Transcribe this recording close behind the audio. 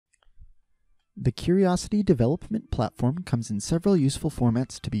The Curiosity development platform comes in several useful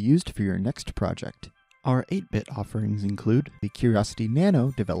formats to be used for your next project. Our 8-bit offerings include the Curiosity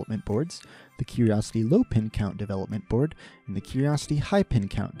Nano development boards, the Curiosity Low Pin Count development board, and the Curiosity High Pin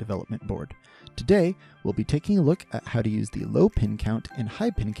Count development board. Today, we'll be taking a look at how to use the Low Pin Count and High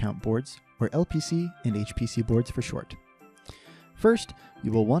Pin Count boards, or LPC and HPC boards for short. First,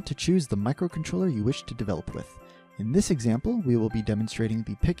 you will want to choose the microcontroller you wish to develop with. In this example, we will be demonstrating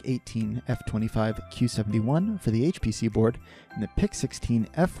the PIC18F25Q71 for the HPC board and the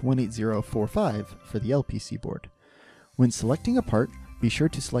PIC16F18045 for the LPC board. When selecting a part, be sure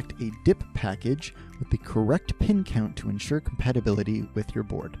to select a DIP package with the correct pin count to ensure compatibility with your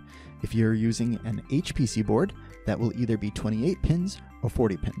board. If you're using an HPC board, that will either be 28 pins or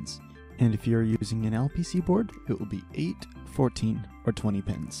 40 pins. And if you're using an LPC board, it will be 8, 14, or 20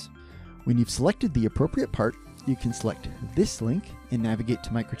 pins. When you've selected the appropriate part, you can select this link and navigate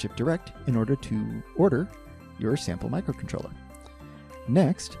to Microchip Direct in order to order your sample microcontroller.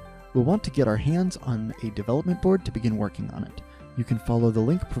 Next, we'll want to get our hands on a development board to begin working on it. You can follow the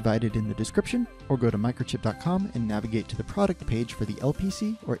link provided in the description or go to microchip.com and navigate to the product page for the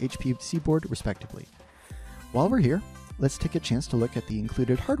LPC or HPC board respectively. While we're here, let's take a chance to look at the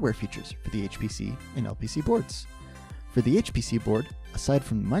included hardware features for the HPC and LPC boards. For the HPC board, aside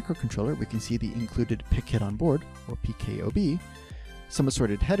from the microcontroller, we can see the included PIC kit on board, or PKOB, some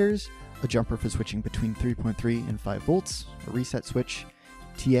assorted headers, a jumper for switching between 3.3 and 5 volts, a reset switch,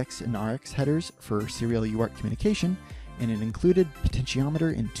 TX and RX headers for serial UART communication, and an included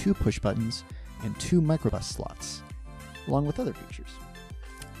potentiometer and 2 push buttons, and 2 microbus slots, along with other features.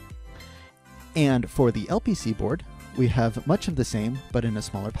 And for the LPC board, we have much of the same, but in a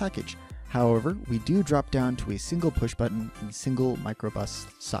smaller package. However, we do drop down to a single push button and single microbus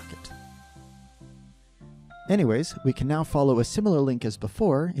socket. Anyways, we can now follow a similar link as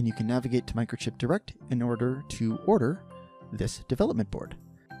before, and you can navigate to Microchip Direct in order to order this development board.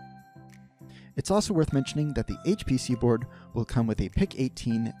 It's also worth mentioning that the HPC board will come with a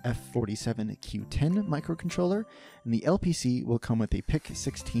PIC18F47Q10 microcontroller, and the LPC will come with a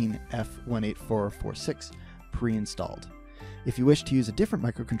PIC16F18446 pre-installed. If you wish to use a different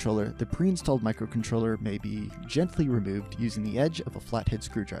microcontroller, the pre-installed microcontroller may be gently removed using the edge of a flathead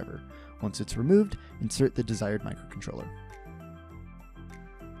screwdriver. Once it's removed, insert the desired microcontroller.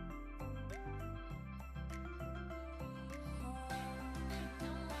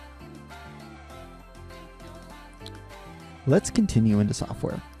 Let's continue into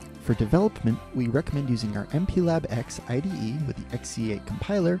software. For development, we recommend using our MPLAB X IDE with the XC8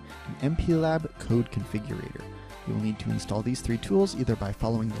 compiler and MPLAB code configurator. You will need to install these 3 tools either by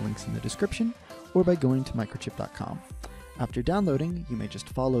following the links in the description or by going to microchip.com. After downloading, you may just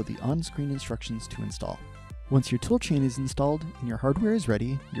follow the on-screen instructions to install. Once your toolchain is installed and your hardware is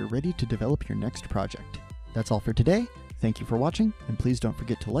ready, you're ready to develop your next project. That's all for today. Thank you for watching, and please don't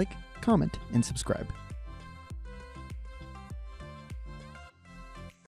forget to like, comment, and subscribe.